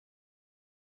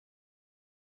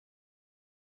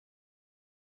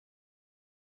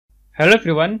Hello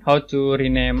everyone, how to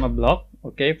rename a block.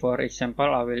 Okay, for example,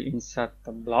 I will insert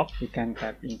a block. You can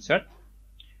type insert.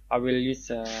 I will use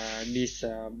this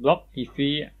block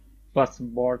TV plus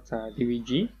board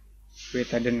DVG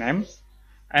with the names.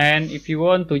 And if you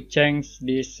want to change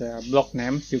this block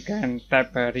names, you can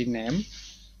type rename,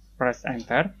 press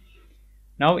enter.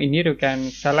 Now in here you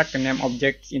can select the name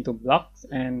objects into blocks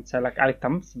and select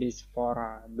items, this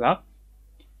for block.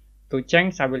 To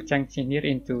change, I will change in here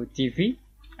into TV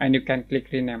and you can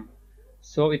click rename.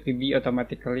 So it will be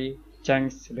automatically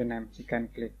change the name. You can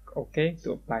click OK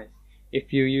to apply.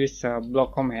 If you use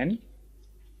block command,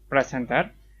 press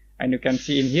enter and you can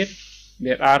see in here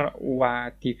there are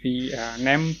TV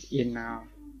names in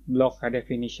block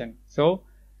definition. So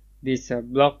this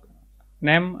block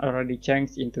name already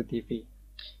changed into TV.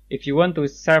 If you want to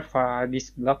save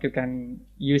this block, you can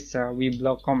use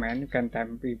vblock command. You can type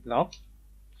vblock.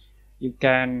 You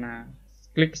can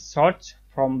click search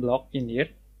from block in here.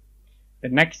 The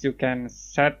next you can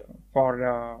set for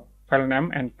the file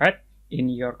name and path in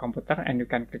your computer and you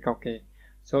can click OK.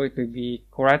 So it will be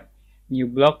create new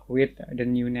block with the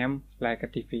new name like a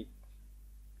TV.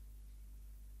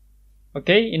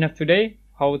 Okay, enough today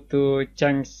how to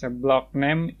change a block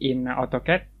name in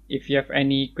AutoCAD. If you have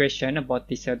any question about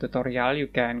this tutorial, you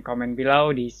can comment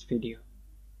below this video.